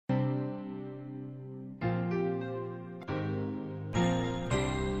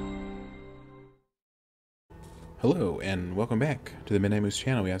Hello, and welcome back to the Midnight Moose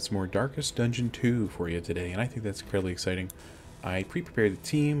channel. We have some more Darkest Dungeon 2 for you today, and I think that's incredibly exciting. I pre-prepared the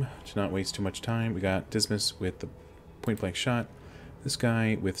team to not waste too much time. We got Dismas with the point-blank shot, this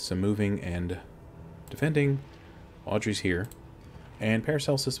guy with some moving and defending, Audrey's here, and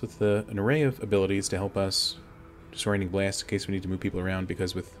Paracelsus with an array of abilities to help us disorienting blast in case we need to move people around,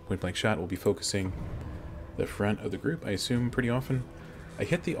 because with point-blank shot we'll be focusing the front of the group, I assume, pretty often. I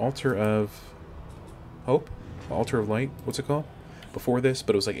hit the Altar of Hope? Altar of Light, what's it called? Before this,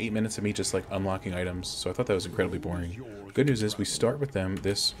 but it was like 8 minutes of me just like unlocking items, so I thought that was incredibly boring. Good news is we start with them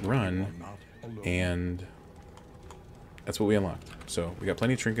this run, and that's what we unlocked. So we got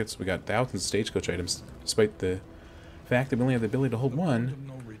plenty of trinkets, we got thousands of stagecoach items, despite the fact that we only have the ability to hold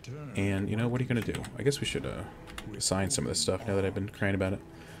one. And, you know, what are you going to do? I guess we should assign some of this stuff now that I've been crying about it.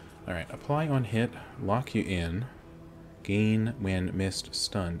 Alright, apply on hit, lock you in, gain when missed,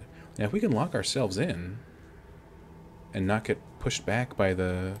 stunned. Now if we can lock ourselves in and not get pushed back by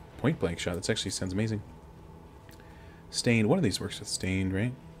the point-blank shot, that actually sounds amazing. Stained, one of these works with stained,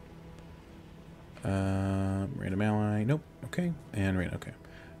 right? Random ally, nope, okay. And okay.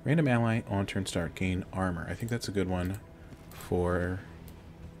 Random ally on turn start, gain armor. I think that's a good one for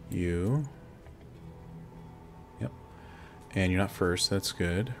you. Yep. And you're not first, that's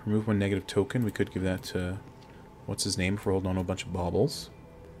good. Remove one negative token, we could give that to, what's his name, for holding on to a bunch of baubles.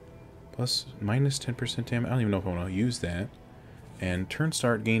 Plus minus 10% damage. I don't even know if I want to use that. And turn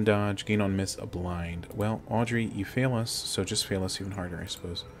start, gain dodge, gain on miss, a blind. Well, Audrey, you fail us, so just fail us even harder, I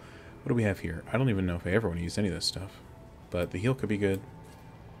suppose. What do we have here? I don't even know if I ever want to use any of this stuff. But the heal could be good.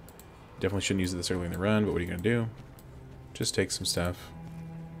 Definitely shouldn't use it this early in the run, but what are you going to do? Just take some stuff.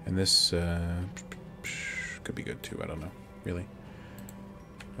 And this could be good too, I don't know. Really?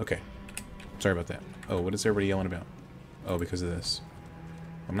 Okay. Sorry about that. Oh, what is everybody yelling about? Oh, because of this.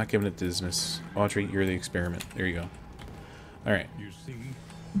 I'm not giving it to Dismas. Audrey, you're the experiment. There you go. Alright.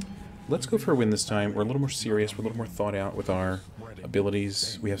 Let's go for a win this time. We're a little more serious. We're a little more thought out with our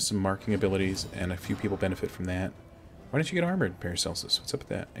abilities. We have some marking abilities, and a few people benefit from that. Why don't you get armored, Paracelsus? What's up with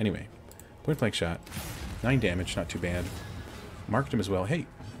that? Anyway. Point-blank shot. 9 damage. Not too bad. Marked him as well. Hey,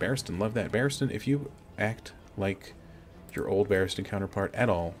 Barristan, love that. Barristan, if you act like your old Barristan counterpart at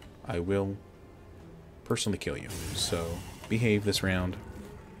all, I will personally kill you. So, behave this round.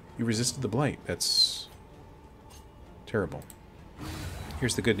 You resisted the blight. That's terrible.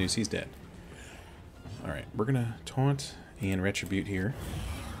 Here's the good news. He's dead. Alright, we're going to taunt and retribute here.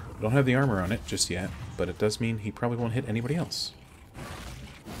 We don't have the armor on it just yet, but it does mean he probably won't hit anybody else.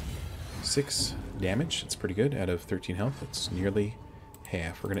 6 damage. That's pretty good. Out of 13 health, that's nearly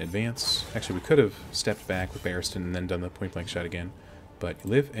half. We're going to advance. Actually, we could have stepped back with Barristan and then done the point-blank shot again. But you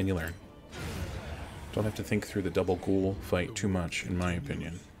live and you learn. Don't have to think through the double ghoul fight too much, in my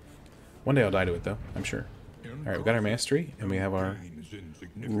opinion. One day I'll die to it, though, I'm sure. Alright, we've got our mastery, and we have our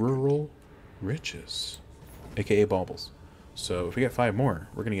rural riches, aka baubles. So if we get 5 more,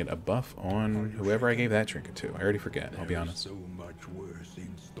 we're going to get a buff on whoever I gave that trinket to. I already forget, I'll be honest.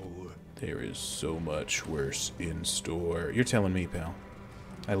 There is so much worse in store. You're telling me, pal.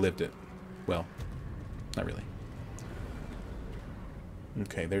 I lived it. Well, not really.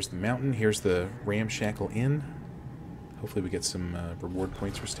 Okay, there's the mountain. Here's the Ramshackle Inn. Hopefully we get some reward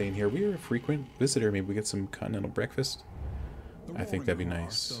points for staying here. We are a frequent visitor. Maybe we get some continental breakfast. I think that'd be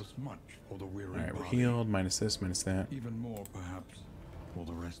nice. Alright, we're healed. Minus this, minus that. Even more, perhaps, for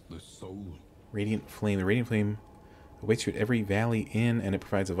the restless soul. Radiant Flame. The Radiant Flame awaits you at every valley inn, and it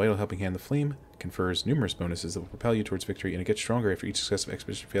provides a vital helping hand. The flame confers numerous bonuses that will propel you towards victory, and it gets stronger after each successive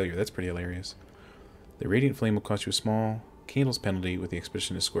expedition failure. That's pretty hilarious. The Radiant Flame will cost you a small candles penalty with the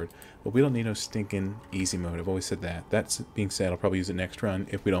expedition is scored. But we don't need no stinking easy mode. I've always said that. That being said, I'll probably use it next run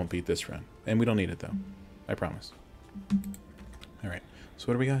if we don't beat this run. And we don't need it, though. I promise. Alright. So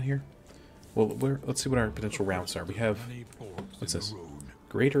what do we got here? Well, let's see what our potential routes are. We have, what's this?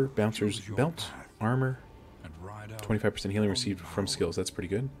 Greater Bouncer's Belt, Armor, 25% healing received from skills. That's pretty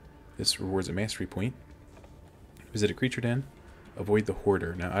good. This rewards a mastery point. Visit a creature den. Avoid the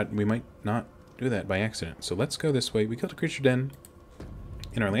hoarder. Now, we might not do that by accident. So let's go this way. We killed a creature den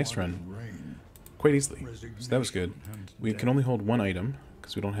in our last run quite easily. So that was good. We can only hold 1 item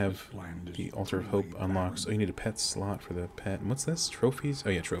because we don't have the Altar of Hope unlocked. So you need a pet slot for the pet. And what's this? Trophies?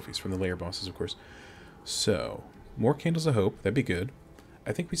 Oh yeah, trophies from the layer bosses, of course. So, more Candles of Hope. That'd be good.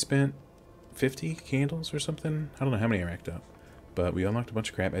 I think we spent 50 candles or something. I don't know how many I racked up. But we unlocked a bunch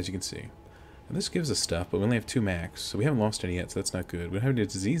of crap, as you can see. And this gives us stuff, but we only have 2 max. So we haven't lost any yet, so that's not good. We don't have any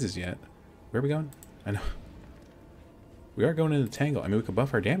diseases yet. Where are we going? I know. We are going into Tangle. I mean, we could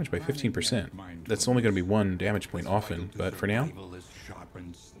buff our damage by 15%. That's only going to be 1 damage point often, but for now,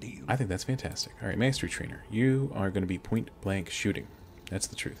 sharpened steel. I think that's fantastic. Alright, Mastery Trainer. You are going to be point blank shooting. That's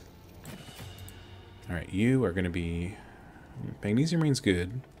the truth. Alright, you are going to be... Magnesium Rain's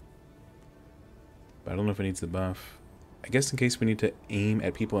good. But I don't know if it needs the buff. I guess in case we need to aim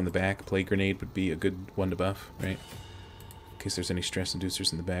at people in the back, Plague Grenade would be a good one to buff, right? In case there's any stress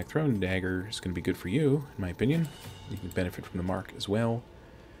inducers in the back. Throwing Dagger is going to be good for you, in my opinion. You can benefit from the mark as well.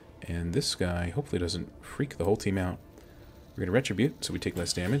 And this guy hopefully doesn't freak the whole team out. We're going to Retribute, so we take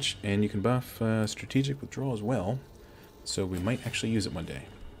less damage. And you can buff Strategic Withdrawal as well. So we might actually use it one day.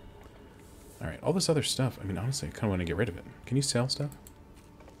 Alright, all this other stuff, I mean, honestly, I kind of want to get rid of it. Can you sell stuff?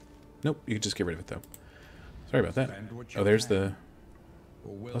 Nope, you can just get rid of it, though. Sorry about that. Oh, there's the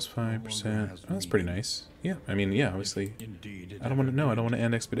plus 5%. Oh, that's pretty nice. Yeah, I mean, yeah, obviously. I don't want to know. I don't want to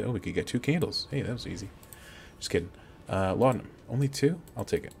end Expedite. Oh, we could get 2 candles. Hey, that was easy. Just kidding. Laudanum. Only 2? I'll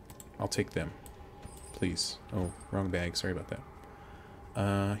take it. I'll take them. Please. Oh, wrong bag. Sorry about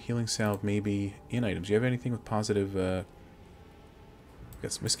that. Healing salve, maybe in items. Do you have anything with positive,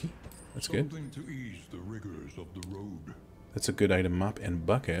 got some whiskey? That's good. To ease the rigors of the road. That's a good item. Mop and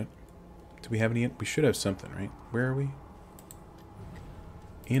bucket. Do we have any? We should have something, right? Where are we?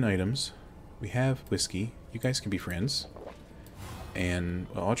 In items. We have whiskey. You guys can be friends. And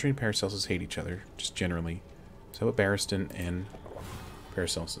well, Audrey and Paracelsus hate each other, just generally. So how about Barristan and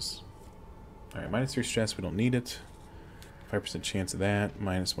Paracelsus? Alright, -3 stress. We don't need it. 5% chance of that.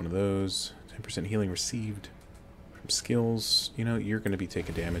 -1 of those. 10% healing received. From skills, you know, you're going to be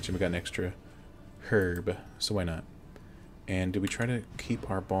taking damage, and we got an extra herb, so why not? And do we try to keep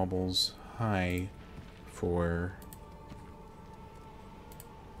our baubles high for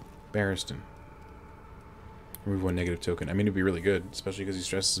Barristan? Remove 1 negative token. I mean, it'd be really good, especially because he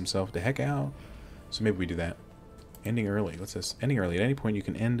stresses himself the heck out. So maybe we do that. Ending early. What's this? Ending early. At any point, you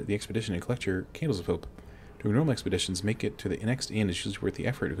can end the expedition and collect your Candles of Hope. During normal expeditions, make it to the next inn is usually worth the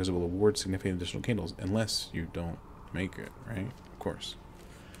effort because it will award significant additional candles, unless you don't make it, right? Of course.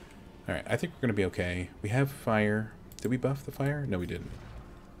 Alright, I think we're going to be okay. We have fire. Did we buff the fire? No, we didn't.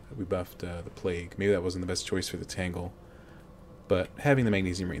 We buffed the plague. Maybe that wasn't the best choice for the tangle. But having the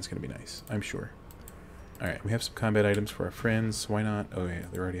magnesium rain is going to be nice, I'm sure. Alright, we have some combat items for our friends. Why not? Oh yeah,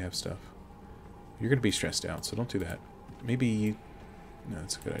 they already have stuff. You're going to be stressed out, so don't do that. Maybe you... No,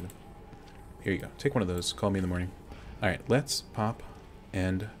 that's a good item. Here you go. Take one of those. Call me in the morning. Alright, let's pop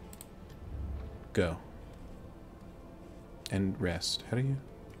and go. And rest. How do you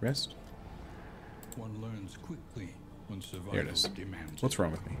rest? One learns quickly when survival There it is. demands. What's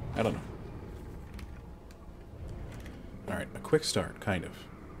wrong with me? I don't know. Alright, a quick start, kind of.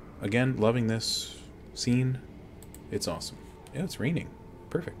 Again, loving this scene. It's awesome. Yeah, it's raining.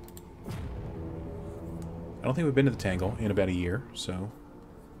 Perfect. I don't think we've been to the Tangle in about a year, so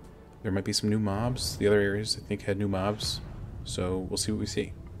there might be some new mobs. The other areas, I think, had new mobs, so we'll see what we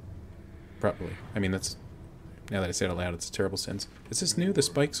see. Probably. I mean, that's... Now that I say it out loud, it's a terrible sense. Is this new? The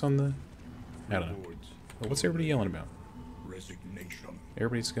spikes on the... I don't know. Oh, what's everybody yelling about? Resignation.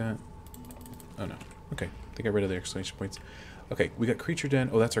 Everybody's got... Oh, no. Okay. They got rid of the exclamation points. Okay, we got Creature Den.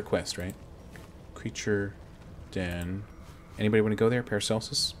 Oh, that's our quest, right? Creature Den. Anybody want to go there?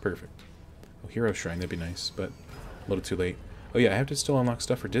 Paracelsus? Perfect. Oh, Hero Shrine. That'd be nice, but a little too late. Oh, yeah, I have to still unlock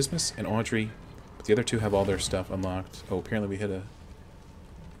stuff for Dismas and Audrey, but the other two have all their stuff unlocked. Oh, apparently we hit a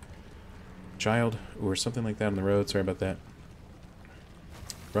child or something like that on the road. Sorry about that.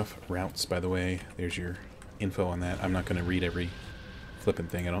 Rough routes, by the way. There's your info on that. I'm not going to read every flippin'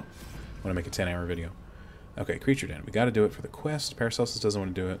 thing. I don't want to make a 10-hour video. Okay, Creature Den. We got to do it for the quest. Paracelsus doesn't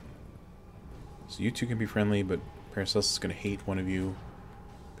want to do it. So you two can be friendly, but Paracelsus is going to hate one of you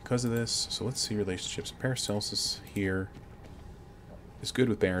because of this. So let's see relationships. Paracelsus here is good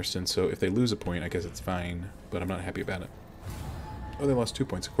with Barristan, so if they lose a point, I guess it's fine, but I'm not happy about it. Oh, they lost 2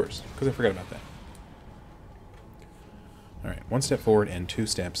 points, of course, because I forgot about that. Alright, 1 step forward and 2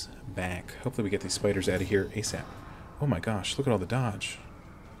 steps back. Hopefully we get these spiders out of here ASAP. Oh my gosh, look at all the dodge.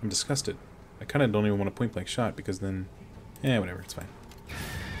 I'm disgusted. I kind of don't even want a point-blank shot, because then... whatever, it's fine.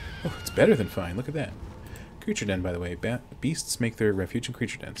 Oh, it's better than fine, look at that. Creature Den, by the way. Beasts make their refuge in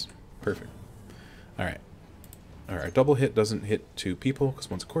creature dens. Perfect. Alright. Alright, our double hit doesn't hit 2 people, because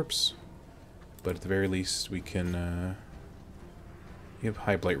one's a corpse. But at the very least, we can... You have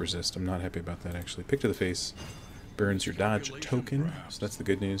high blight resist. I'm not happy about that, actually. Pick to the face. Burns your dodge token, so that's the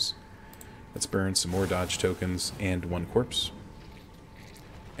good news. Let's burn some more dodge tokens and 1 corpse.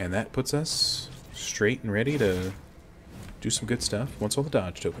 And that puts us straight and ready to do some good stuff once all the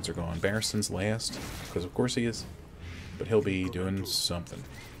dodge tokens are gone. Barristan's last, because of course he is. But he'll be doing something.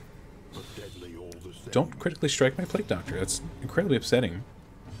 Don't critically strike my Plague Doctor. That's incredibly upsetting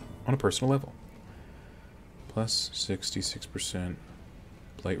on a personal level. Plus 66%.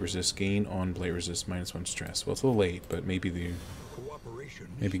 Blight resist. Gain on blight resist. -1 stress. Well, it's a little late, but maybe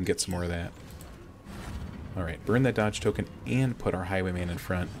we can get some more of that. Alright, burn that dodge token and put our highwayman in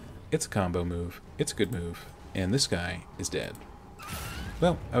front. It's a combo move. It's a good move. And this guy is dead.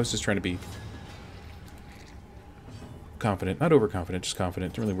 Well, I was just trying to be confident. Not overconfident, just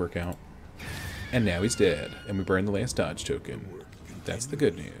confident. Didn't really work out. And now he's dead. And we burned the last dodge token. That's the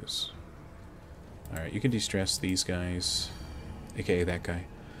good news. Alright, you can de-stress these guys. AKA that guy.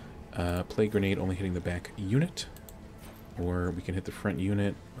 Plague grenade only hitting the back unit. Or we can hit the front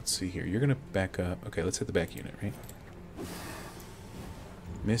unit. Let's see here. You're going to back up. Okay, let's hit the back unit, right?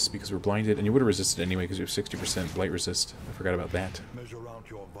 Miss because we're blinded. And you would have resisted anyway because you have 60% blight resist. I forgot about that. Measure out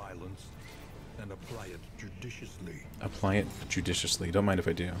your violence and apply it judiciously. Apply it judiciously. Don't mind if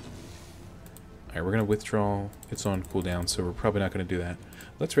I do. Alright, we're going to withdraw. It's on cooldown, so we're probably not going to do that.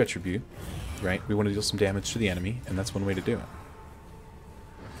 Let's retribute. Right? We want to deal some damage to the enemy, and that's one way to do it.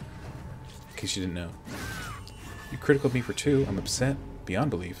 In case you didn't know. You criticaled me for 2. I'm upset beyond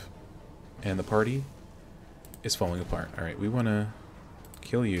belief. And the party is falling apart. Alright, we want to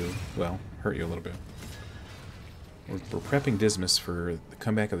kill you. Well, hurt you a little bit. We're prepping Dismas for the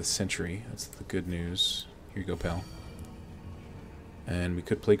comeback of the century. That's the good news. Here you go, pal. And we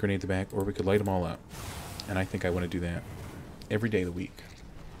could play grenade the back, or we could light them all up. And I think I want to do that every day of the week.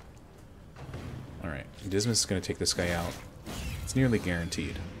 Alright, Dismas is going to take this guy out. It's nearly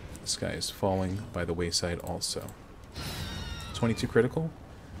guaranteed. This guy is falling by the wayside also. 22 critical?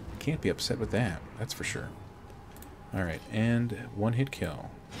 Can't be upset with that, that's for sure. Alright, and 1-hit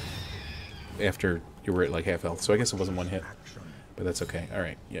kill. After you were at like half health, so I guess it wasn't 1 hit. But that's okay.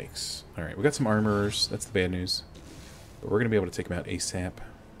 Alright, yikes. Alright, we got some armorers, that's the bad news. But we're going to be able to take him out ASAP.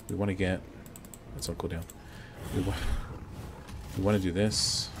 We want to get... That's on cooldown. We want to do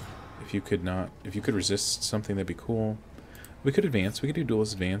this. If you could resist something, that'd be cool. We could advance. We could do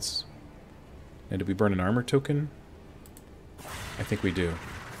duelist advance. And did we burn an armor token? I think we do.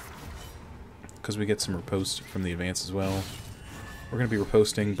 Because we get some riposte from the advance as well. We're going to be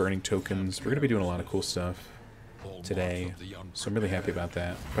riposting, burning tokens. We're going to be doing a lot of cool stuff today. So I'm really happy about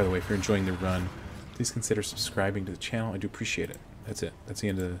that. By the way, if you're enjoying the run, please consider subscribing to the channel. I do appreciate it. That's it. That's the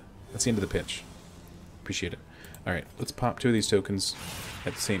end of the pitch. Appreciate it. Alright, let's pop 2 of these tokens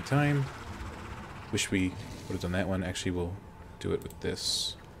at the same time. Wish we would have done that one. Actually, we'll do it with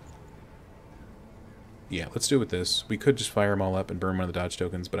this. Yeah, let's do it with this. We could just fire them all up and burn one of the dodge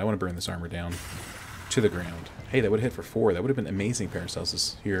tokens, but I want to burn this armor down to the ground. Hey, that would have hit for 4. That would have been amazing,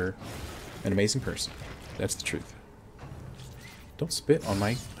 Paracelsus. You're an amazing person. That's the truth. Don't spit on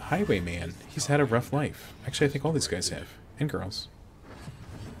my highwayman. He's had a rough life. Actually, I think all these guys have. And girls.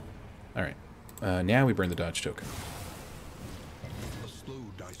 Alright. Now we burn the dodge token.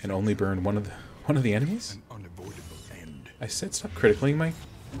 And only burn one of the enemies? I said stop critically my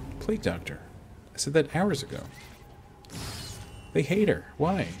plague doctor. I said that hours ago. They hate her.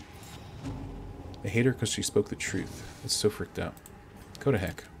 Why? They hate her because she spoke the truth. It's so freaked out. Go to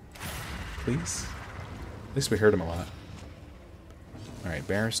heck. Please? At least we heard him a lot. Alright,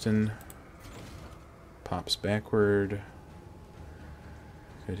 Barristan pops backward.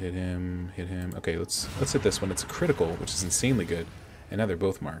 Could hit him, hit him. Okay, let's hit this one. It's a critical, which is insanely good. And now they're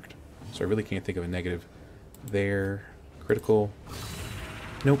both marked. So I really can't think of a negative there. Critical.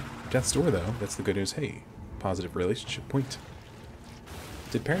 Nope. Death's Door, though. That's the good news. Hey, positive relationship point.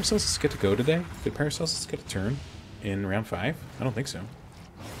 Did Paracelsus get to go today? Did Paracelsus get a turn in round 5? I don't think so.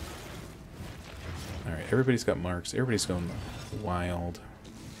 Alright, everybody's got marks. Everybody's going wild.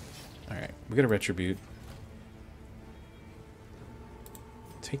 Alright, we gotta retribute.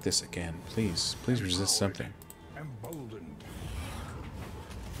 Take this again, please. Please resist something.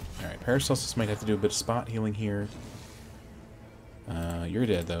 Alright, Paracelsus might have to do a bit of spot healing here. You're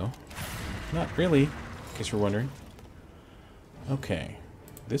dead, though. Not really, in case you're wondering. Okay.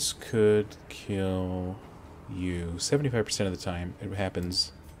 This could kill you 75% of the time. It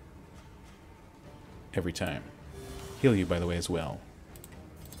happens every time. Heal you, by the way, as well.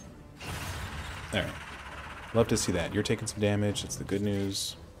 Alright. Love to see that. You're taking some damage. That's the good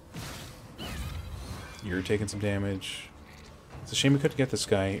news. You're taking some damage. It's a shame we couldn't get this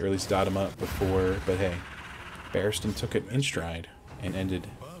guy, or at least dot him up before, but hey. Barristan took it in stride and ended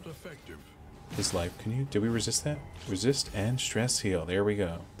his life. Did we resist that? Resist and stress heal. There we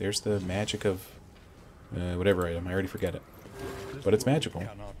go. There's the magic of whatever item. I already forget it. But it's magical.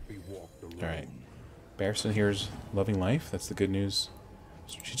 Alright. Barristan here's loving life. That's the good news.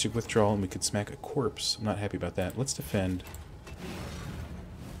 Strategic withdrawal, and we could smack a corpse. I'm not happy about that. Let's defend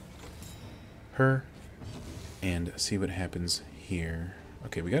her and see what happens here.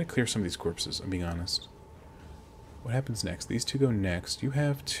 Okay, we gotta clear some of these corpses, I'm being honest. What happens next? These two go next. You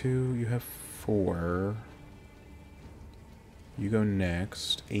have 2, you have 4. You go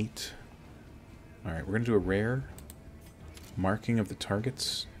next. 8. Alright, we're going to do a rare marking of the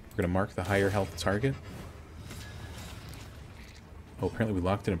targets. We're going to mark the higher health target. Oh, apparently we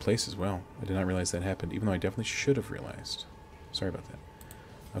locked it in place as well. I did not realize that happened, even though I definitely should have realized. Sorry about that.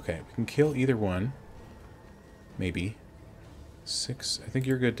 Okay, we can kill either one. Maybe. 6. I think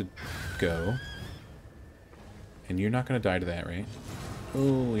you're good to go. And you're not going to die to that, right?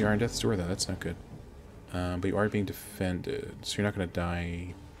 Oh, you are on death's door, though. That's not good. But you are being defended, so you're not going to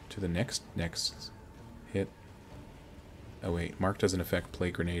die to the next hit. Oh, wait. Mark doesn't affect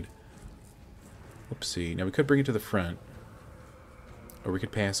Plague Grenade. Whoopsie. Now, we could bring it to the front. Or we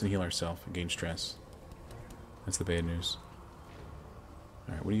could pass and heal ourselves and gain stress. That's the bad news.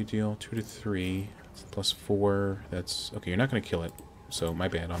 Alright, what do you deal? 2 to 3. Plus 4. That's... Okay, you're not going to kill it. So, my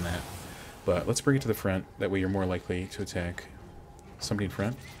bad on that. But let's bring it to the front. That way you're more likely to attack. Somebody in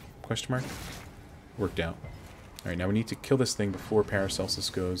front? Question mark? Worked out. Alright, now we need to kill this thing before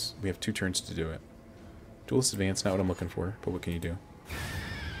Paracelsus goes. We have 2 turns to do it. Duelist Advance, not what I'm looking for, but what can you do?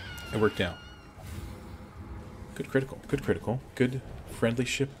 It worked out. Good critical. Good critical. Good friendly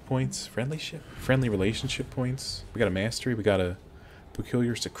ship points. Friendly ship? Friendly relationship points. We got a mastery. We got a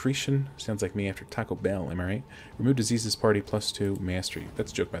peculiar secretion. Sounds like me after Taco Bell, am I right? Remove diseases party +2 mastery.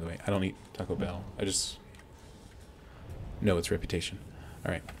 That's a joke, by the way. I don't eat Taco Bell. I just know its reputation.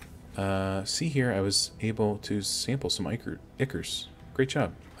 Alright. See here, I was able to sample some Ickers. Great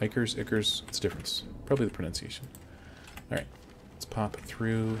job. Ickers, what's the difference? Probably the pronunciation. Alright. Let's pop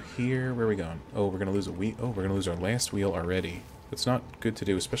through here. Where are we going? Oh, we're gonna lose a wheel. Oh, we're gonna lose our last wheel already. It's not good to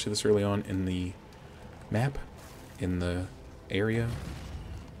do, especially this early on in the map, in the area.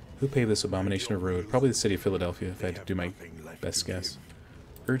 Who paved this abomination of road? Probably the city of Philadelphia, if I had to do my best guess.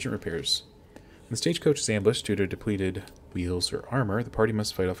 Urgent repairs. When the stagecoach is ambushed due to depleted wheels or armor, the party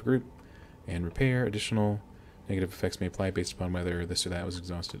must fight off a group and repair. Additional negative effects may apply based upon whether this or that was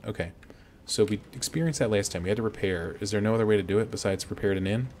exhausted. Okay. So we experienced that last time. We had to repair. Is there no other way to do it besides repair it and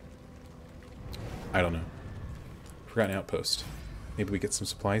in? I don't know. Forgotten outpost. Maybe we get some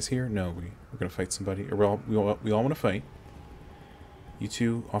supplies here? No, we're going to fight somebody. Or we all want to fight. You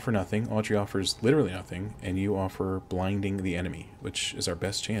two offer nothing. Audrey offers literally nothing. And you offer blinding the enemy, which is our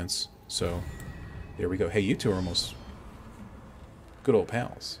best chance. So, there we go. Hey, you two are almost good old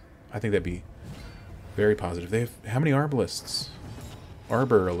pals. I think that'd be very positive. They have... How many arbalists?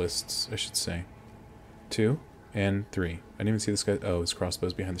 Arborists, I should say. 2 and 3. I didn't even see this guy. Oh, his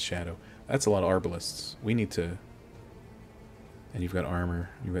crossbow's behind the shadow. That's a lot of arbalists. We need to... And you've got armor.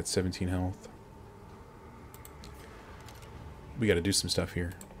 You've got 17 health. We got to do some stuff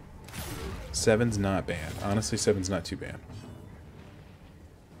here. 7's not bad. Honestly, 7's not too bad.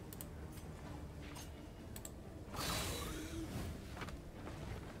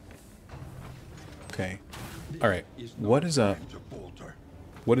 Okay. Alright. What is up?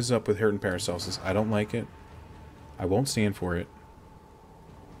 What is up with hurting Paracelsus? I don't like it. I won't stand for it.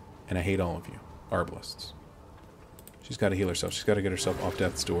 And I hate all of you. Arbalists. She's got to heal herself. She's got to get herself off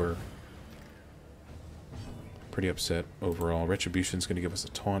death's door. Pretty upset overall. Retribution's going to give us a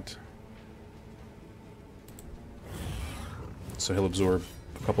taunt. So he'll absorb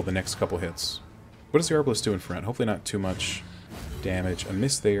the next couple hits. What does the Arbalist do in front? Hopefully not too much damage. A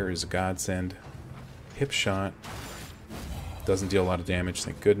miss there is a godsend. Hip shot. Doesn't deal a lot of damage,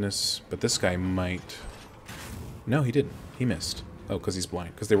 thank goodness. But this guy might... No, he didn't. He missed. Oh, because he's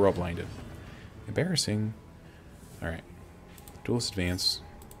blind. Because they were all blinded. Embarrassing. Alright. Duelist Advance.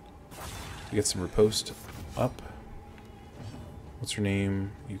 We get some riposte up. What's her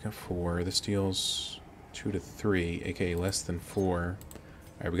name? You got 4. This deals 2 to 3, aka less than 4.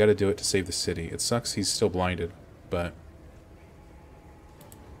 Alright, we gotta do it to save the city. It sucks he's still blinded, but...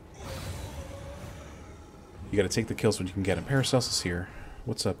 You gotta take the kills when you can get him. Paracelsus here.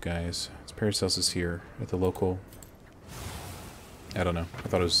 What's up, guys? It's Paracelsus here at the local... I don't know. I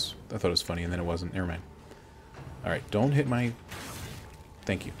thought it was funny, and then it wasn't. Never mind. Alright, don't hit my...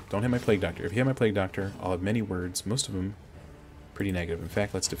 Thank you. Don't hit my Plague Doctor. If you hit my Plague Doctor, I'll have many words. Most of them pretty negative. In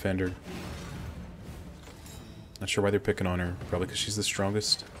fact, let's defend her. Not sure why they're picking on her. Probably because she's the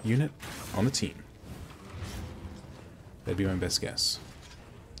strongest unit on the team. That'd be my best guess.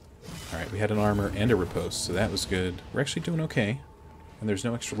 Alright, we had an armor and a riposte, so that was good. We're actually doing okay. And there's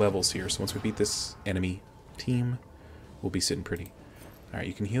no extra levels here, so once we beat this enemy team, we'll be sitting pretty. Alright,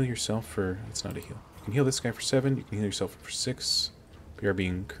 you can heal yourself for... It's not a heal. You can heal this guy for 7. You can heal yourself for 6. We are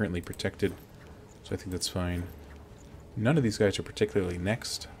being currently protected, so I think that's fine. None of these guys are particularly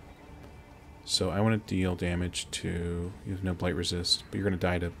next. So I want to deal damage to... You have no blight resist, but you're going to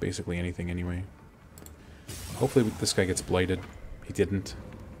die to basically anything anyway. Hopefully this guy gets blighted. He didn't,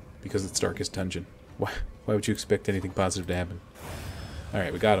 because it's Darkest Dungeon. Why would you expect anything positive to happen?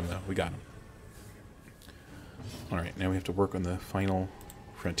 Alright, we got him, though. We got him. Alright, now we have to work on the final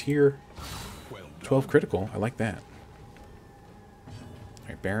frontier. 12 critical. I like that.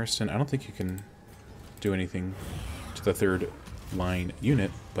 Alright, Barristan. I don't think you can do anything to the third line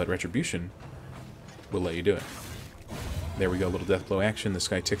unit, but Retribution will let you do it. There we go, a little death blow action. This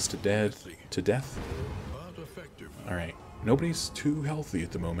guy ticks to death. Alright, nobody's too healthy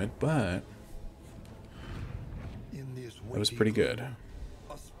at the moment, but that was pretty good.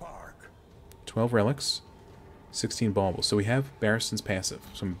 12 relics, 16 baubles. So we have Barristan's passive,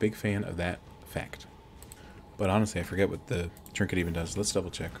 so I'm a big fan of that fact. But honestly, I forget what the trinket even does. Let's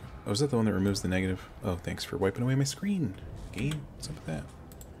double check. Oh, is that the one that removes the negative? Oh, thanks for wiping away my screen. Game, what's up with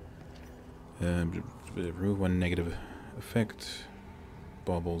that? Remove one negative effect.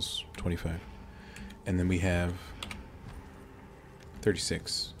 Baubles, 25. And then we have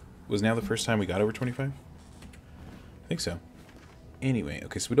 36. Was now the first time we got over 25? I think so. Anyway,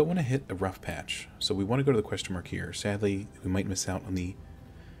 okay, so we don't want to hit a rough patch. So we want to go to the question mark here. Sadly, we might miss out on the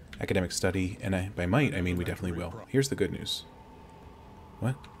academic study, and by might, I mean we definitely will. Here's the good news.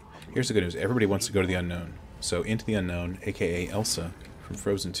 What? Here's the good news. Everybody wants to go to the unknown. So into the unknown, aka Elsa from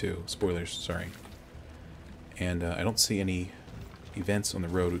Frozen 2. Spoilers, sorry. And I don't see any events on the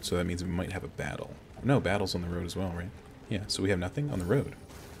road, so that means we might have a battle. No, battle's on the road as well, right? Yeah, so we have nothing on the road.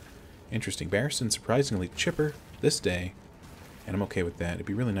 Interesting. Barristan surprisingly chipper this day, and I'm okay with that. It'd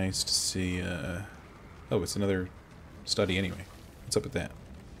be really nice to see... Oh, it's another study anyway. What's up with that?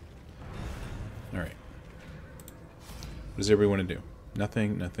 Alright. What does everybody want to do?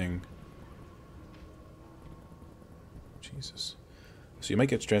 Nothing, nothing. Jesus. So you might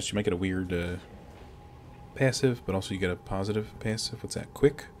get stressed, you might get a weird passive, but also you get a positive passive. What's that?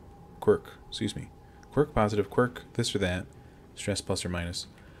 Quick? Quirk. Excuse me. Quirk, positive, quirk, this or that. Stress plus or minus.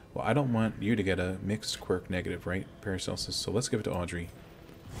 Well, I don't want you to get a mixed quirk negative, right, Paracelsus? So let's give it to Audrey.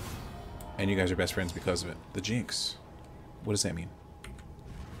 And you guys are best friends because of it. The Jinx. What does that mean?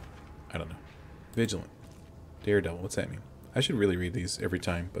 I don't know. Vigilant. Daredevil. What's that mean? I should really read these every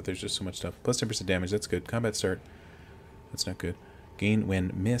time, but there's just so much stuff. Plus 10% damage. That's good. Combat start. That's not good. Gain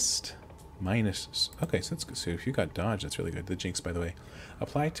when missed. Minus. Okay, so that's good. So if you got dodge, that's really good. The Jinx, by the way.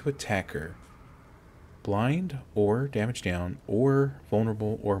 Apply to attacker. Blind or damage down or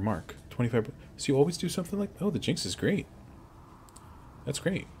vulnerable or mark. 25. So you always do something like, oh, the Jinx is great. That's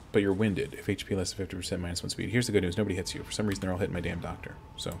great. But you're winded. If HP less than 50%, minus 1 speed. Here's the good news. Nobody hits you. For some reason, they're all hitting my damn doctor.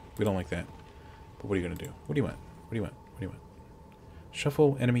 So we don't like that. But what are you going to do? What do you want? What do you want? What do you want?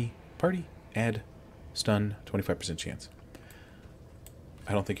 Shuffle, enemy, party, add, stun, 25% chance.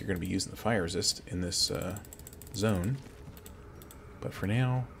 I don't think you're going to be using the fire resist in this zone. But for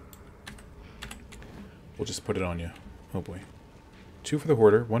now, we'll just put it on you. Oh boy. 2 for the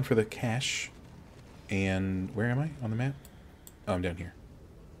hoarder, 1 for the cache. And where am I on the map? Oh, I'm down here.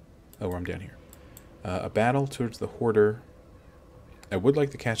 Oh, I'm down here. A battle towards the hoarder. I would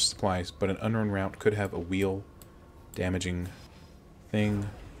like the cache supplies, but an unknown route could have a wheel damaging thing.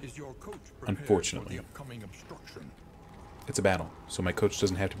 Unfortunately. It's a battle, so my coach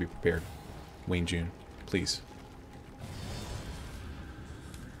doesn't have to be prepared. Wayne June, please.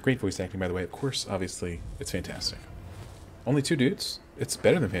 Great voice acting, by the way. Of course, obviously, it's fantastic. Only 2 dudes? It's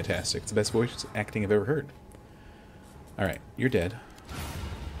better than fantastic. It's the best voice acting I've ever heard. Alright, you're dead.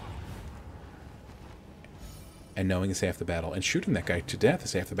 And knowing is half the battle. And shooting that guy to death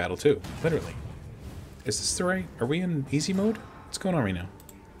is half the battle, too. Literally. Is this the right... Are we in easy mode? What's going on right now?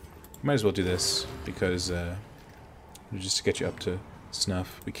 Might as well do this, because... just to get you up to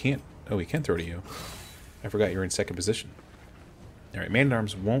snuff. We can't... Oh, we can throw to you. I forgot you're in second position. Alright,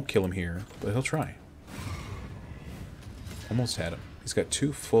 Man-at-Arms won't kill him here, but he'll try. Almost had him. He's got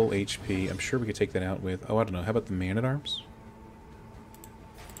 2 full HP. I'm sure we could take that out with... Oh, I don't know. How about the Man-at-Arms?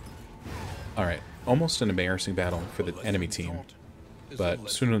 Alright. Almost an embarrassing battle for the enemy team. But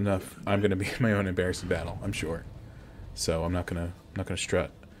soon enough, I'm going to be in my own embarrassing battle, I'm sure. So I'm not gonna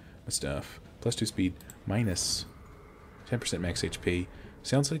strut my stuff. Plus 2 speed, minus 10% max HP.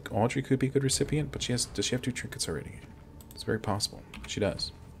 Sounds like Audrey could be a good recipient, but does she have 2 trinkets already? It's very possible. She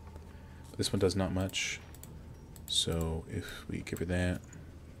does. But this one does not much. So if we give her that...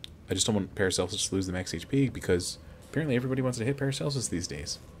 I just don't want Paracelsus to lose the max HP, because apparently everybody wants to hit Paracelsus these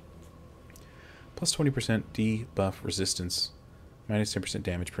days. Plus 20% debuff resistance, minus 10%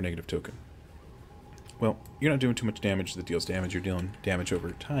 damage per negative token. Well, you're not doing too much damage that deals damage, you're dealing damage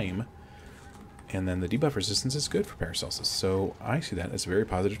over time. And then the debuff resistance is good for Paracelsus, so I see that as a very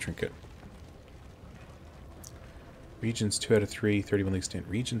positive trinket. Regions 2 out of 3, 31 league stand.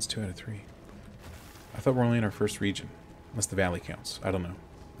 Regions 2 out of 3. I thought we're only in our first region. Unless the valley counts. I don't know.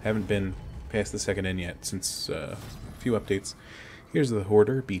 Haven't been past the second inn yet since a few updates. Here's the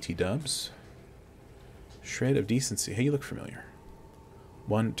Hoarder, BT dubs. Shred of Decency. Hey, you look familiar.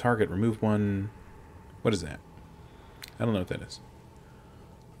 One target, remove one... What is that? I don't know what that is.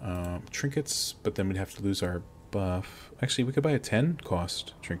 Trinkets, but then we'd have to lose our buff. Actually, we could buy a 10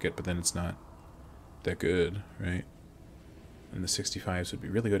 cost trinket, but then it's not that good, right? And the 65s would be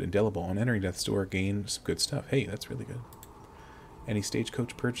really good. Indelible. On entering Death's Door, gain some good stuff. Hey, that's really good. Any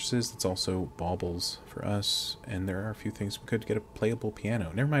stagecoach purchases, that's also baubles for us. And there are a few things. We could get a playable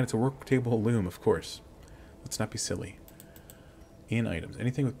piano. Never mind, it's a work table loom, of course. Let's not be silly. In items.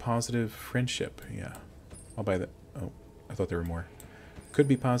 Anything with positive friendship. Yeah. I'll buy that. Oh, I thought there were more. Could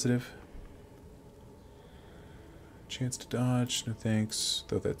be positive. Chance to dodge. No thanks.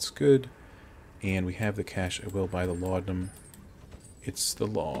 Though that's good. And we have the cash. I will buy the laudanum. It's the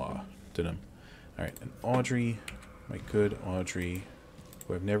law. Alright, and Audrey. My good Audrey.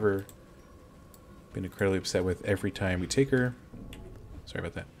 Who I've never been incredibly upset with every time we take her. Sorry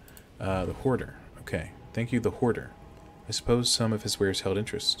about that. The Hoarder. Okay. Thank you, the Hoarder. I suppose some of his wares held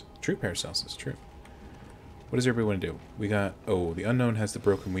interest. True, Paracelsus. True. What does everybody want to do? We got... Oh, the Unknown has the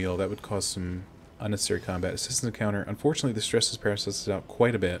broken wheel. That would cause some unnecessary combat. Assistance encounter. Unfortunately, this stresses Paracelsus out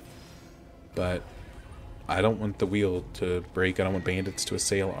quite a bit. But I don't want the wheel to break. I don't want bandits to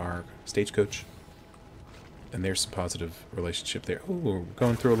assail our stagecoach. And there's some positive relationship there. Oh, we're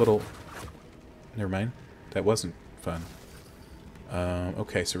going through a little... Never mind. That wasn't fun.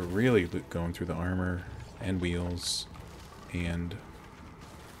 Okay, so we're really going through the armor and wheels. And...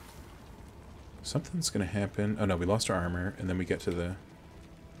 something's going to happen. Oh no, we lost our armor. And then we get to the...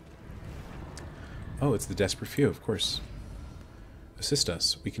 Oh, it's the Desperate Few, of course. Assist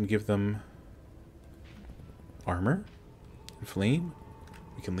us. We can give them... armor? And flame?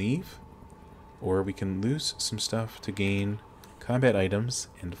 We can leave? Or we can lose some stuff to gain combat items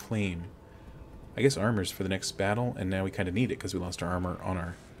and flame. I guess armor's for the next battle, and now we kind of need it because we lost our armor on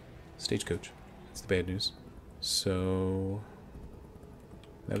our stagecoach. That's the bad news. So...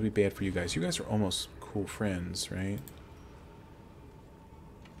 that would be bad for you guys. You guys are almost cool friends, right?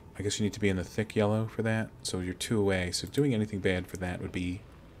 I guess you need to be in the thick yellow for that. So you're 2 away. So doing anything bad for that would be,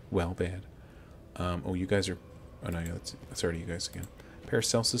 well, bad. Oh, you guys are... oh no, yeah, that's already you guys again.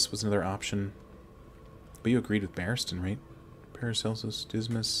 Paracelsus was another option. But you agreed with Barristan, right? Paracelsus,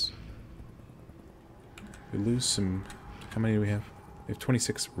 Dismas. We lose some... how many do we have? We have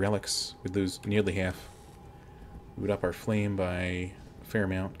 26 relics. We'd lose nearly half. We would up our flame by a fair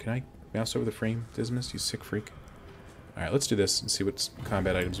amount. Can I mouse over the frame, Dismas? You sick freak. Alright, let's do this and see what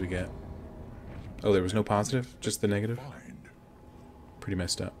combat items we get. Oh, there was no positive? Just the negative? Pretty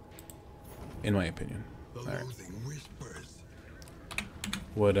messed up. In my opinion. Alright.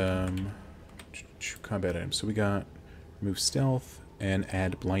 What, combat items. So we got remove stealth and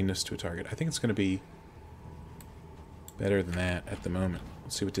add blindness to a target. I think it's going to be better than that at the moment.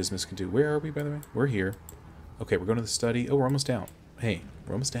 Let's see what Dismas can do. Where are we, by the way? We're here. Okay, we're going to the study. Oh, we're almost out. Hey,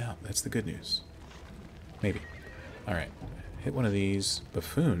 we're almost out. That's the good news. Maybe. Alright. Hit one of these.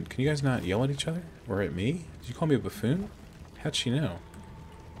 Buffoon. Can you guys not yell at each other? Or at me? Did you call me a buffoon? How'd she know?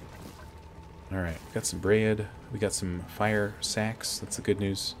 Alright. We got some bread. We got some fire sacks. That's the good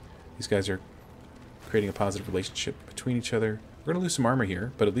news. These guys are creating a positive relationship between each other. We're going to lose some armor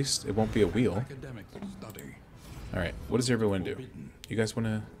here, but at least it won't be a wheel. Alright. What does everyone do? You guys want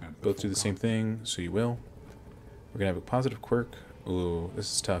to both do the same thing? So you will. We're going to have a positive quirk. Ooh,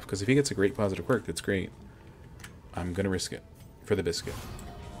 this is tough, because if he gets a great positive quirk, that's great. I'm going to risk it for the biscuit,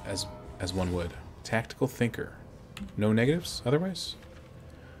 as one would. Tactical Thinker. No negatives otherwise?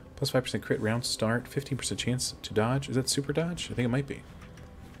 Plus 5% crit round start, 15% chance to dodge. Is that super dodge? I think it might be.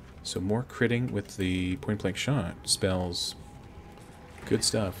 So more critting with the point-blank shot spells good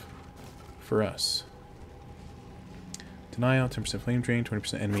stuff for us. Denial, 10% flame drain,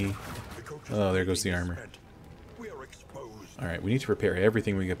 20% enemy. Oh, there goes the armor. Alright, we need to repair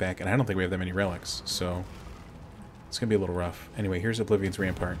everything we get back, and I don't think we have that many relics, so it's going to be a little rough. Anyway, here's Oblivion's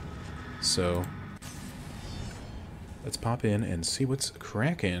Rampart. So let's pop in and see what's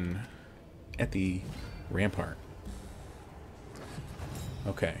cracking at the Rampart.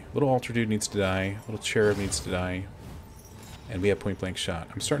 Okay, little altar dude needs to die, little cherub needs to die, and we have point-blank shot.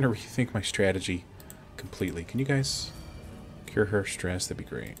 I'm starting to rethink my strategy completely. Can you guys cure her stress? That'd be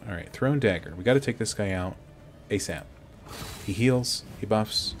great. Alright, Throne Dagger. We got to take this guy out ASAP. He heals, he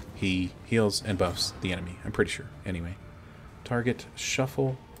buffs, he heals and buffs the enemy. I'm pretty sure. Anyway. Target,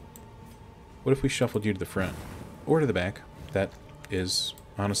 shuffle. What if we shuffled you to the front? Or to the back? That is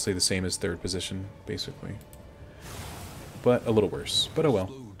honestly the same as third position, basically. But a little worse. But oh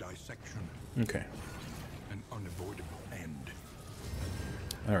well. Okay.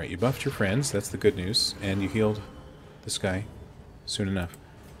 Alright, you buffed your friends. That's the good news. And you healed this guy soon enough.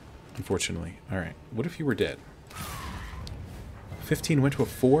 Unfortunately. Alright, what if you were dead? 15 went to a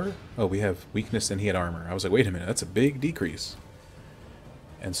 4? Oh, we have weakness and he had armor. I was like, wait a minute, that's a big decrease.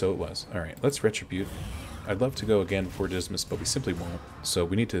 And so it was. Alright, let's retribute. I'd love to go again before Dismas, but we simply won't. So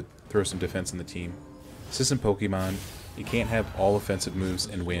we need to throw some defense in the team. This isn't Pokemon. You can't have all offensive moves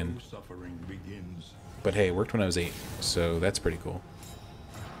and win. Suffering begins. But hey, it worked when I was 8, so that's pretty cool.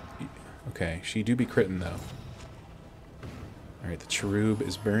 Okay, she do be critting though. Alright, the Cherub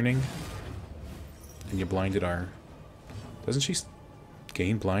is burning. And you blinded our... Doesn't she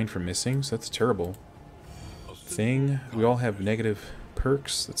gain blind from missing? So that's terrible. Thing. We all have negative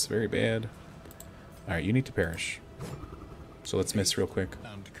perks. That's very bad. Alright, you need to perish. So let's miss real quick.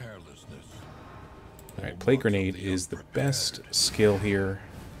 And carelessness. Alright, Plague Grenade is the best skill here.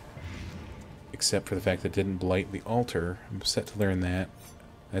 Except for the fact that it didn't blight the altar. I'm upset to learn that.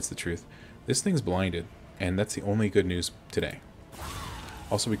 That's the truth. This thing's blinded, and that's the only good news today.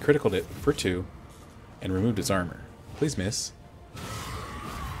 Also, we criticaled it for 2 and removed its armor. Please miss.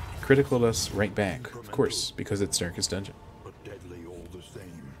 Criticaled us right back, of course, because it's Darkest Dungeon. But deadly all the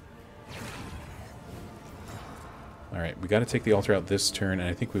same. Alright, we gotta take the altar out this turn, and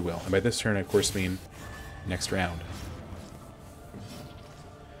I think we will. And by this turn, I of course mean next round.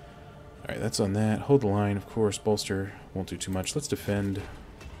 Alright, that's on that. Hold the line, of course. Bolster won't do too much. Let's defend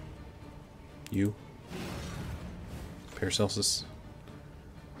you. Paracelsus,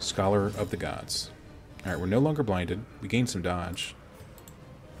 Scholar of the Gods. Alright, we're no longer blinded. We gained some dodge.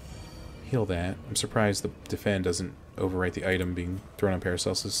 Heal that. I'm surprised the defend doesn't overwrite the item being thrown on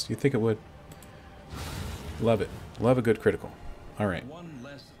Paracelsus. You'd think it would. Love it. Love a good critical. Alright. One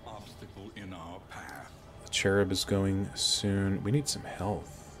less obstacle in our path. The Cherub is going soon. We need some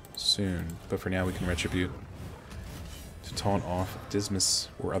health soon. But for now we can retribute to taunt off Dismas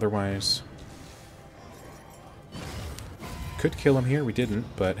or otherwise. Could kill him here. We didn't.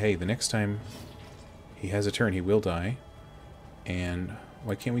 But hey, the next time he has a turn, he will die. And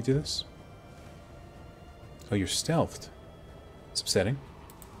why can't we do this? Oh, you're stealthed. It's upsetting.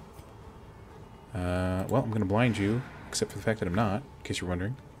 Well, I'm going to blind you, except for the fact that I'm not, in case you're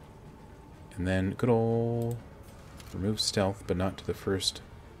wondering. And then good ol' remove stealth, but not to the first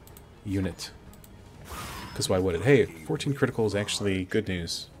unit. Because why would it? Hey, 14 critical is actually good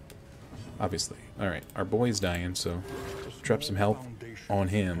news. Obviously. Alright, our boy's dying, so drop some health on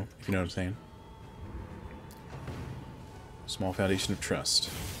him, if you know what I'm saying. Small foundation of trust.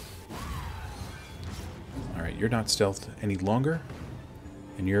 Alright, you're not stealthed any longer.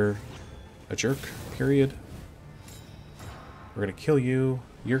 And you're a jerk, period. We're gonna kill you.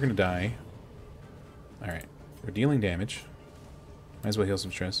 You're gonna die. Alright, we're dealing damage. Might as well heal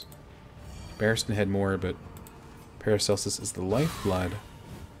some stress. Barristan had more, but Paracelsus is the lifeblood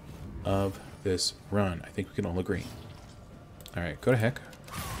of this run. I think we can all agree. Alright, go to heck.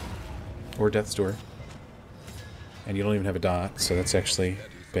 Or Death's Door. And you don't even have a dot, so that's actually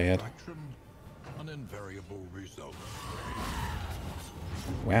bad. An invariable result.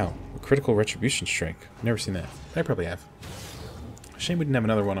 Wow, a critical retribution strike. Never seen that. I probably have. Shame we didn't have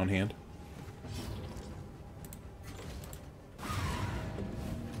another one on hand.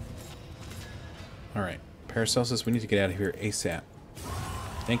 Alright, Paracelsus, we need to get out of here ASAP.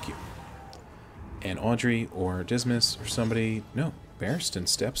 Thank you. And Audrey or Dismas or somebody... No, Barristan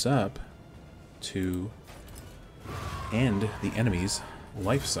steps up to end the enemy's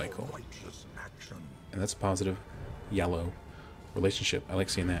life cycle. Righteous action. And that's a positive yellow relationship. I like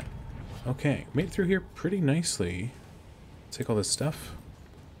seeing that. Okay, made it through here pretty nicely. Take all this stuff.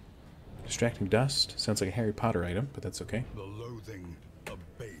 Distracting dust. Sounds like a Harry Potter item, but that's okay. The loathing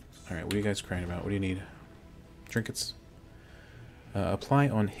abates. Alright, what are you guys crying about? What do you need? Trinkets. Apply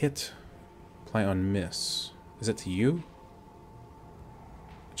on hit. Apply on miss. Is it to you?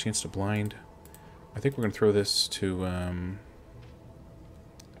 A chance to blind. I think we're going to throw this to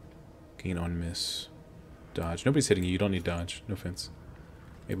gain on miss. Dodge. Nobody's hitting you. You don't need dodge. No offense.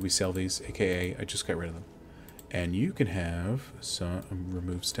 Maybe we sell these, aka I just got rid of them. And you can have some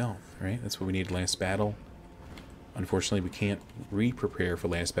remove stealth, right? That's what we needed last battle. Unfortunately, we can't re-prepare for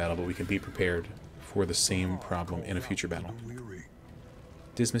last battle, but we can be prepared for the same problem in a future battle.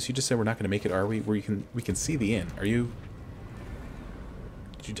 Dismas, you just said we're not going to make it, are we? Where we can see the end. Are you?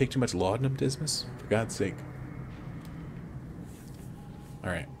 Did you take too much laudanum, Dismas? For God's sake. All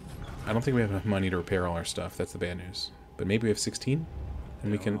right. I don't think we have enough money to repair all our stuff. That's the bad news. But maybe we have 16,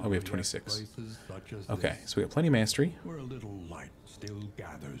 and we can. Oh, we have 26. Okay, so we got plenty of mastery. Where a little light still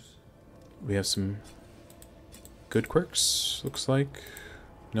gathers. We have some good quirks. Looks like.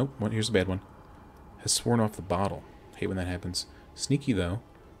 Nope. Here's a bad one. Has sworn off the bottle. Hate when that happens. Sneaky though.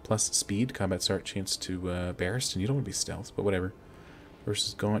 plus speed, combat start chance to burst, and you don't want to be stealth, but whatever.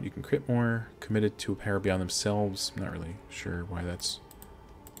 Versus Gaunt, you can crit more. Committed to a power beyond themselves. I'm not really sure why that's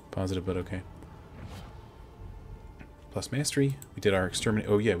positive, but okay. Plus mastery. We did our exterminate.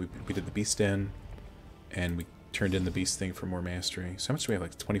 Oh yeah, we did the beast den, and we turned in the beast thing for more mastery. So how much do we have?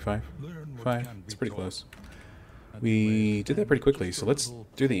 Like 25? 5? It's pretty close. We did that pretty quickly, so let's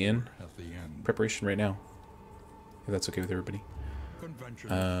do the inn preparation right now. If that's okay with everybody.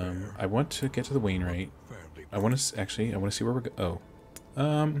 I want to get to the Wainwright. I want to actually. I want to see where we're go.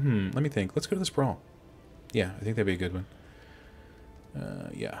 Let me think. Let's go to the Sprawl. Yeah, I think that'd be a good one.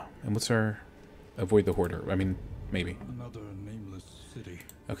 Yeah. And what's our avoid the Hoarder? I mean, maybe. Another nameless city.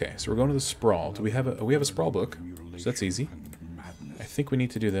 Okay, so we're going to the Sprawl. Do we have a we have a Sprawl book? So that's easy. I think we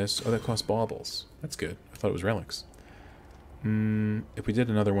need to do this. Oh, that costs baubles. That's good. I thought it was relics. If we did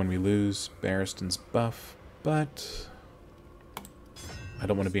another one, we lose Barristan's buff, but I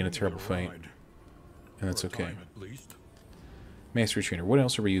don't want to be in a terrible fight, and that's okay. Mastery Trainer. What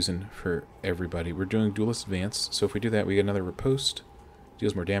else are we using for everybody? We're doing Duelist Advance, so if we do that, we get another Riposte.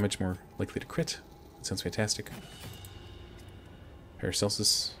 Deals more damage, more likely to crit. That sounds fantastic.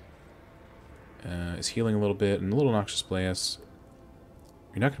 Paracelsus is healing a little bit, and a little Noxious Blast.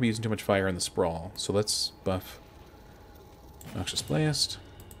 You're not going to be using too much fire in the Sprawl, so let's buff Noxious Blast.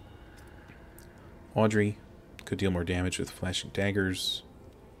 Audrey could deal more damage with Flashing Daggers.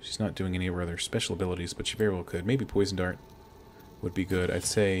 She's not doing any of her other special abilities, but she very well could. Maybe Poison Dart would be good. I'd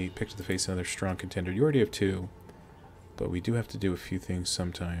say pick to the face another strong contender. You already have 2, but we do have to do a few things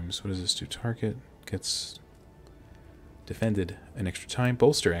sometimes. What does this do? Target gets defended an extra time.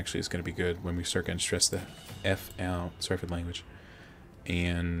 Bolster actually is going to be good when we start getting stressed the F out. Sorry for the language.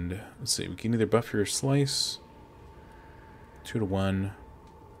 And let's see, we can either buff your slice 2 to 1.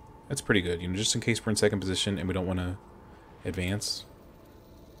 That's pretty good, you know, just in case we're in second position and we don't want to advance.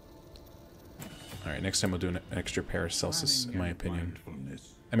 Alright, next time we'll do an extra Paracelsus, in my opinion.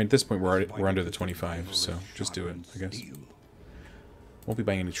 I mean, at this point we're under the 25, so just do it, I guess. Won't be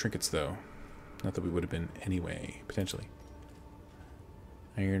buying any trinkets, though. Not that we would have been anyway, potentially.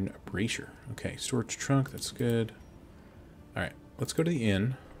 Iron Brazier. Okay, storage trunk, that's good. Alright, let's go to the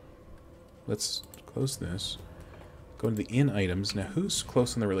inn. Let's close this. Go to the inn items. Now, who's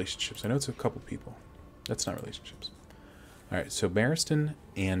close in the relationships? I know it's a couple people. That's not relationships. Alright, so Barristan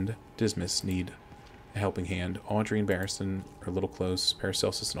and Dismas need a helping hand. Audrey and Barristan are a little close.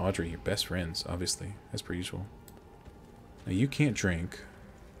 Paracelsus and Audrey, your best friends, obviously, as per usual. Now, you can't drink,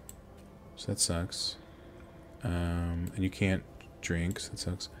 so that sucks. And you can't drink, so that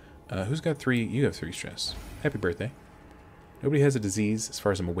sucks. Who's got 3? You have 3 stress. Happy birthday. Nobody has a disease, as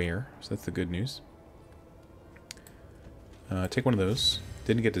far as I'm aware, so that's the good news. Take one of those.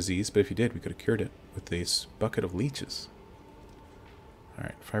 Didn't get disease, but if you did, we could have cured it with this bucket of leeches.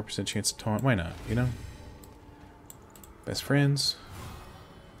 Alright, 5% chance to taunt. Why not, you know? Best friends.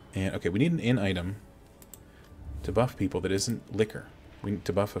 And, okay, we need an inn item to buff people that isn't liquor. We need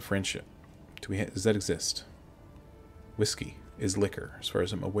to buff a friendship. Does that exist? Whiskey is liquor, as far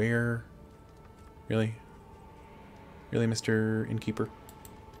as I'm aware. Really? Really, Mr. Innkeeper?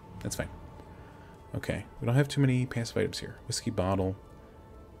 That's fine. Okay, we don't have too many passive items here. Whiskey bottle.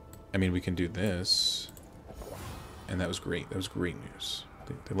 I mean, we can do this. And that was great. That was great news.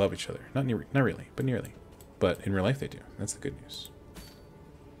 They love each other. Not really, but nearly. But in real life they do. That's the good news.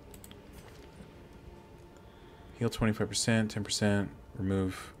 Heal 25%, 10%.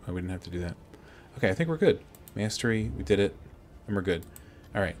 Remove. Oh, we didn't have to do that. Okay, I think we're good. Mastery, we did it. And we're good.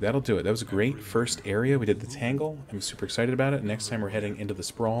 Alright, that'll do it. That was a great first area. We did the Tangle. I'm super excited about it. Next time we're heading into the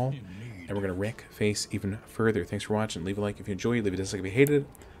Sprawl. And we're going to wreck face even further. Thanks for watching. Leave a like if you enjoyed. Leave a dislike if you hated it.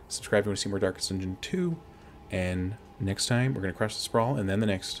 Subscribe if you want to see more Darkest Dungeon 2. And next time, we're going to crush the Sprawl. And then the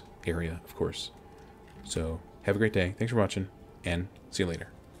next area, of course. So, have a great day. Thanks for watching. And see you later.